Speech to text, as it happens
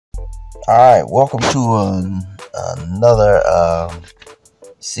All right, welcome to another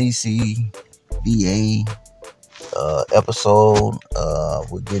CCBA episode.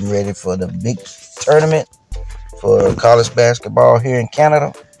 We're getting ready for the big tournament for college basketball here in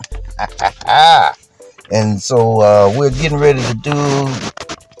Canada. And so we're getting ready to do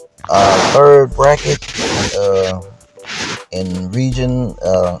our third bracket in region,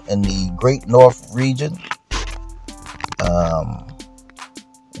 in the Great North region,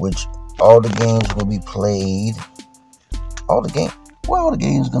 which all the games will be played. All the games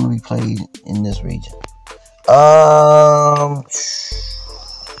going to be played in this region.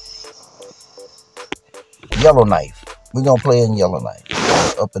 Yellowknife. We're gonna play in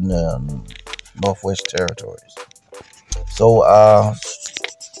Yellowknife, up in the Northwest Territories. So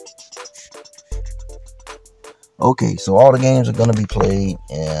okay, so all the games are gonna be played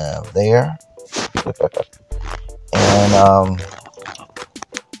there, and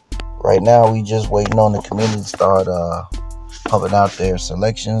right now we just waiting on the committee to start pumping out their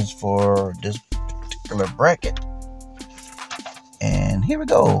selections for this particular bracket. And here we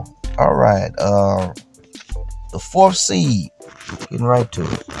go. All right, the fourth seed, getting right to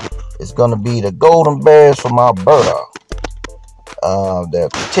it, it's gonna be the Golden Bears from Alberta. They're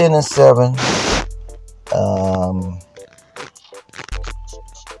 10-7.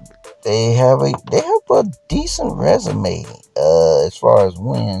 They have a decent resume as far as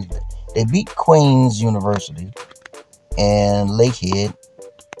wins. They beat Queen's University and Lakehead,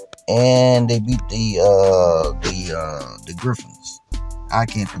 and they beat the Griffins. I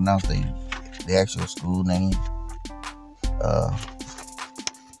can't pronounce the actual school name.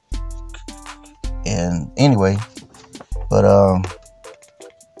 And anyway, but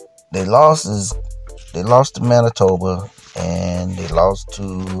they lost to Manitoba, and they lost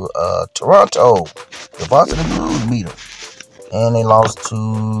to Toronto. The Boston Blues beat them, and they lost to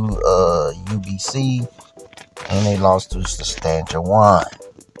UBC, and they lost to Saskatchewan.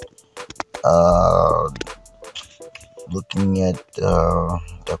 Looking at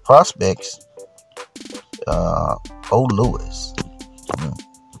the prospects, Lewis,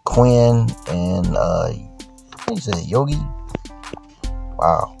 Quinn, and what you say, Yogi?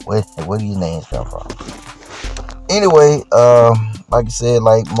 Wow, where do these names come from? Anyway, like I said,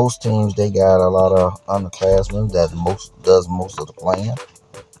 like most teams, they got a lot of underclassmen that does most of the playing.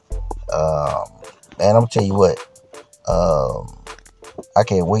 And I'm gonna tell you what, I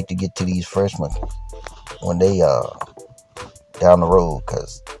can't wait to get to these freshmen when they down the road,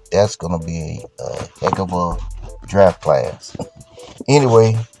 because that's gonna be a heck of a draft class.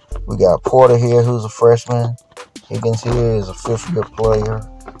 Anyway, we got Porter here, who's a freshman. Higgins here is a fifth-year player.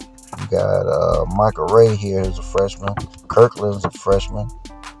 We got Michael Ray here, who's a freshman. Kirkland's a freshman.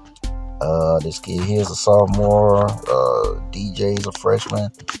 This kid here is a sophomore. DJ's a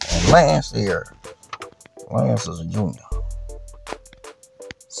freshman. And Lance here. Lance is a junior.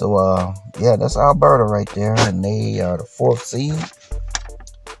 So, yeah, that's Alberta right there. And they are the fourth seed.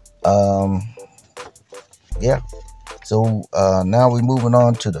 Yeah. So, now we're moving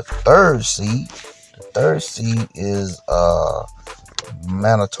on to the third seed. The third seed is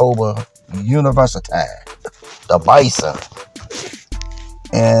Manitoba University, the Bison.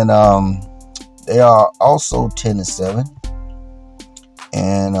 And they are also 10-7.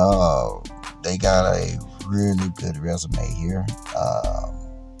 And they got a really good resume here.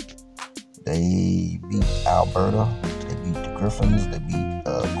 They beat Alberta. They beat the Griffins. They beat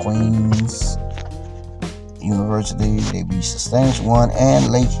Queen's University. They beat Saskatchewan and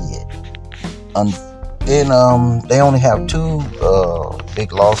Lakehead. Then they only have two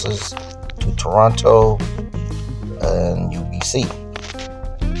big losses to Toronto and UBC.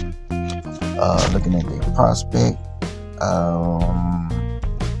 Looking at the prospect,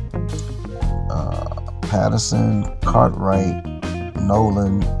 Patterson, Cartwright,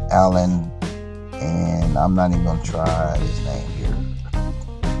 Nolan, Allen, and I'm not even gonna try his name here.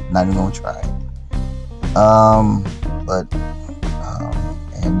 Not even gonna try it.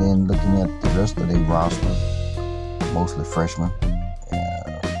 And then looking at the rest of their roster, mostly freshmen.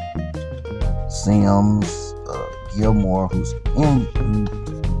 Sims, Gilmore, who's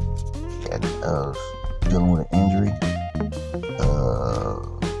dealing with an injury.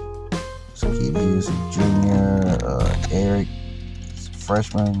 Some kid here is a junior. Eric is a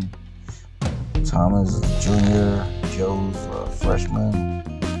freshman. Thomas is a junior. Joe's a freshman.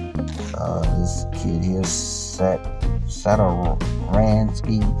 This kid here,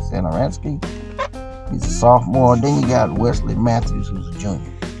 Sataransky. He's a sophomore. Then you got Wesley Matthews, who's a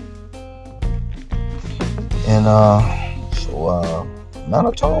junior. And so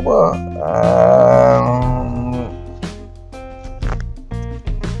Manitoba,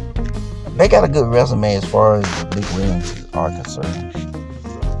 they got a good resume as far as the big wins are concerned,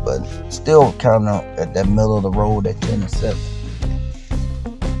 but still kind of at that middle of the road at 10-7.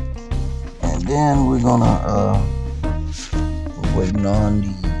 And then we're gonna we're waiting on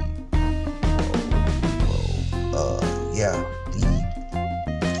the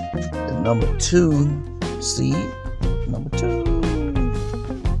the number 2 seed. Number 2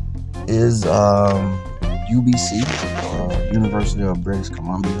 is UBC, University of British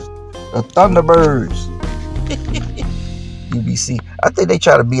Columbia, the Thunderbirds. UBC. I think they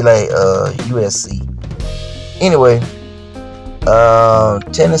try to be like USC. Anyway,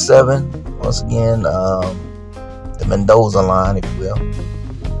 10-7. Once again, the Mendoza line, if you will.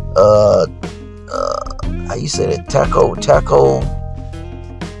 How you say that?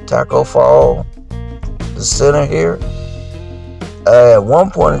 Taco Fall, the center here. At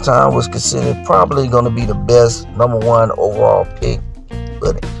one point in time was considered probably going to be the best number 1 overall pick,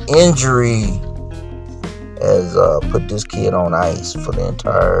 but injury has put this kid on ice for the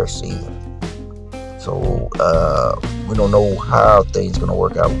entire season. So we don't know how things going to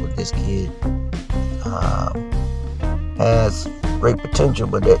work out with this kid. Has great potential,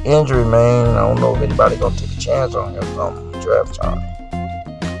 but that injury, man, I don't know if anybody going to take a chance on him come draft time.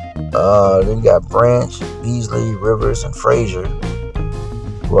 Then you got Branch, Beasley, Rivers, and Frazier,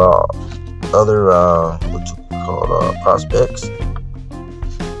 who are other what you call prospects.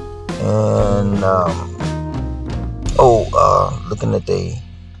 And looking at the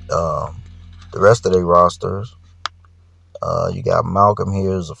rest of their rosters, you got Malcolm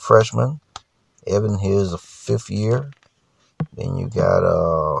here as a freshman, Evan here is a 5th year. Then you got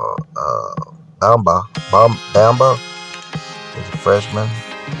Bamba is a freshman.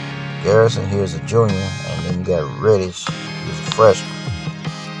 Garrison here is a junior, and then you got Reddish who's a freshman.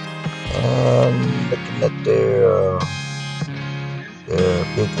 And looking at their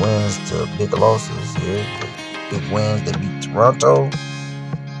big wins to big losses here. Big wins, they beat Toronto,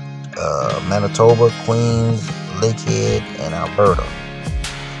 Manitoba, Queens, Lakehead, and Alberta.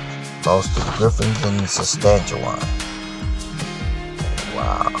 Lost to the Griffins and Saskatchewan.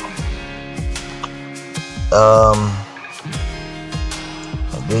 Wow.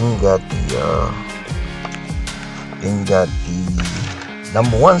 And then you got the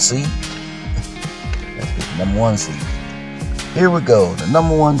number 1 seed. That's the number 1 seed. Here we go. The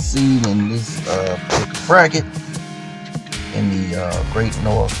number 1 seed in this bracket in the Great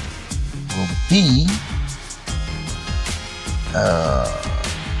North will be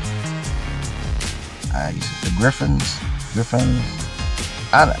the Griffins.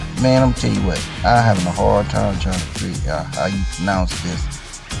 Man, I'm tell you what, I'm having a hard time trying to figure out how you pronounce this,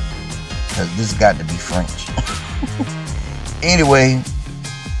 because this got to be French. Anyway,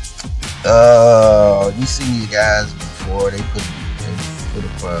 you seen these guys before. They put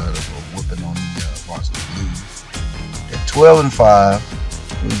a whooping on the Varsity Blues. They're 12-5,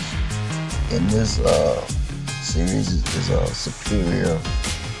 which in this series is a superior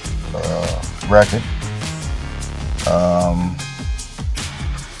record.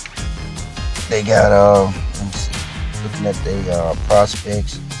 They got let me see, looking at the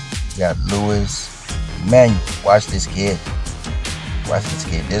prospects, you got Lewis, Emmanuel. Watch this kid.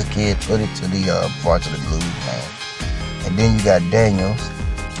 This kid put it to the Varsity Blues, man. And then you got Daniels.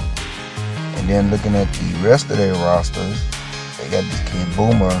 And then looking at the rest of their rosters, they got this kid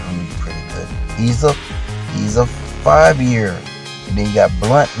Boomer, who's pretty good. He's a 5-year. And then you got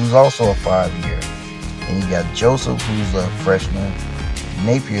Blunt, who's also a 5-year. And you got Joseph, who's a freshman.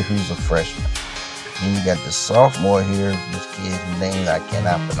 Napier, who's a freshman. Then you got the sophomore here, this kid whose name I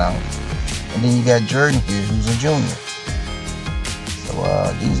cannot pronounce. And then you got Jordan here, who's a junior. So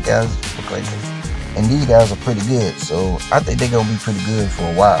these guys look like this. And these guys are pretty good. So I think they're going to be pretty good for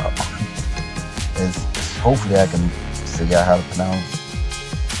a while. Hopefully I can figure out how to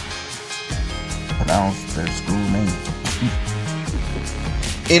pronounce their school name.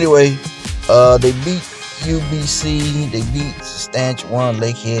 Anyway, they beat UBC, they beat Saskatchewan,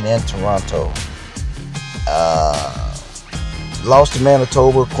 Lakehead, and Toronto. Lost to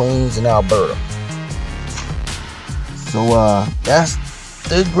Manitoba, Queens, and Alberta. So that's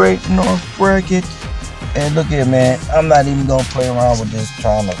the Great North bracket. And look here, man, I'm not even gonna play around with this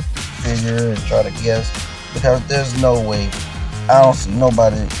trying to figure and try to guess, because there's no way. I don't see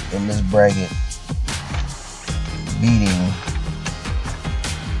nobody in this bracket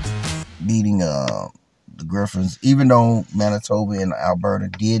beating the Griffins, even though Manitoba and Alberta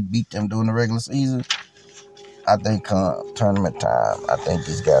did beat them during the regular season. I think tournament time, I think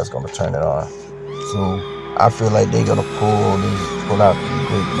these guys gonna turn it on. So I feel like they're gonna pull out the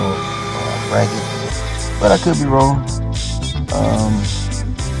Great North bracket, but I could be wrong.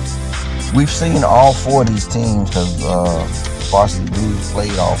 we've seen all 4 of these teams because Varsity Blues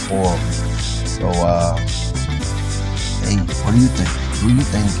played all 4 of them. So, hey, what do you think? Who do you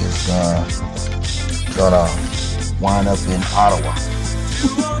think is gonna wind up in Ottawa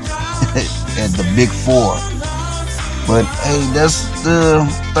at the Big 4? But hey, that's the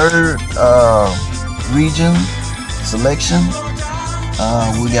 3rd region selection.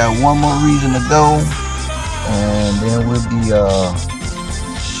 We got 1 more region to go, and then we'll be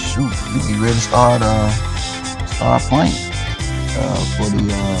we'll be ready to start playing for the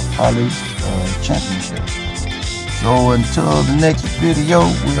college championship. So until the next video,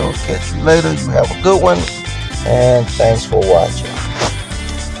 we'll catch you later. You have a good one, and thanks for watching.